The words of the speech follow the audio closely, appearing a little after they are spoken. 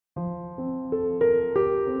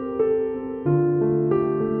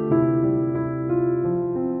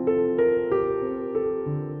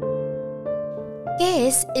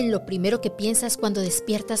es en lo primero que piensas cuando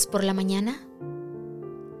despiertas por la mañana?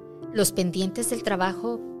 ¿Los pendientes del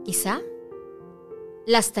trabajo, quizá?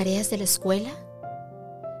 ¿Las tareas de la escuela?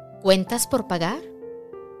 ¿Cuentas por pagar?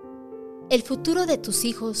 ¿El futuro de tus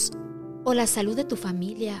hijos o la salud de tu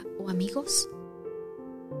familia o amigos?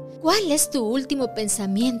 ¿Cuál es tu último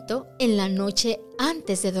pensamiento en la noche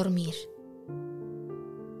antes de dormir?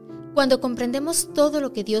 Cuando comprendemos todo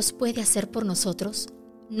lo que Dios puede hacer por nosotros,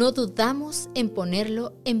 no dudamos en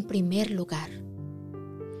ponerlo en primer lugar.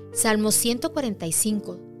 Salmo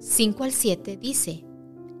 145, 5 al 7 dice: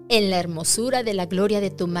 En la hermosura de la gloria de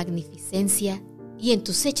tu magnificencia y en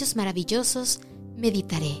tus hechos maravillosos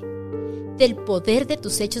meditaré. Del poder de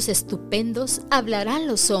tus hechos estupendos hablarán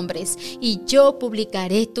los hombres, y yo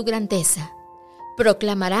publicaré tu grandeza.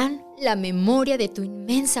 Proclamarán la memoria de tu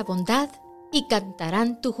inmensa bondad y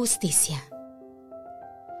cantarán tu justicia.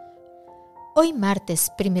 Hoy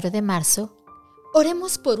martes 1 de marzo,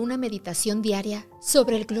 oremos por una meditación diaria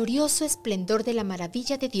sobre el glorioso esplendor de la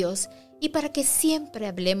maravilla de Dios y para que siempre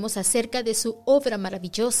hablemos acerca de su obra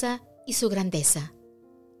maravillosa y su grandeza.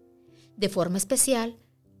 De forma especial,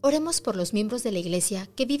 oremos por los miembros de la Iglesia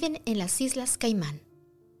que viven en las Islas Caimán.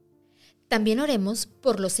 También oremos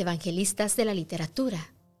por los evangelistas de la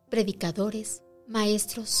literatura, predicadores,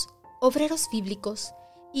 maestros, obreros bíblicos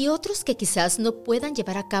y otros que quizás no puedan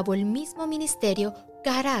llevar a cabo el mismo ministerio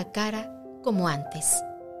cara a cara como antes.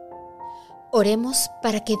 Oremos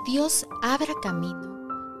para que Dios abra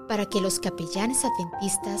camino, para que los capellanes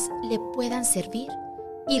adventistas le puedan servir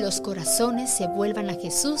y los corazones se vuelvan a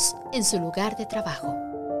Jesús en su lugar de trabajo.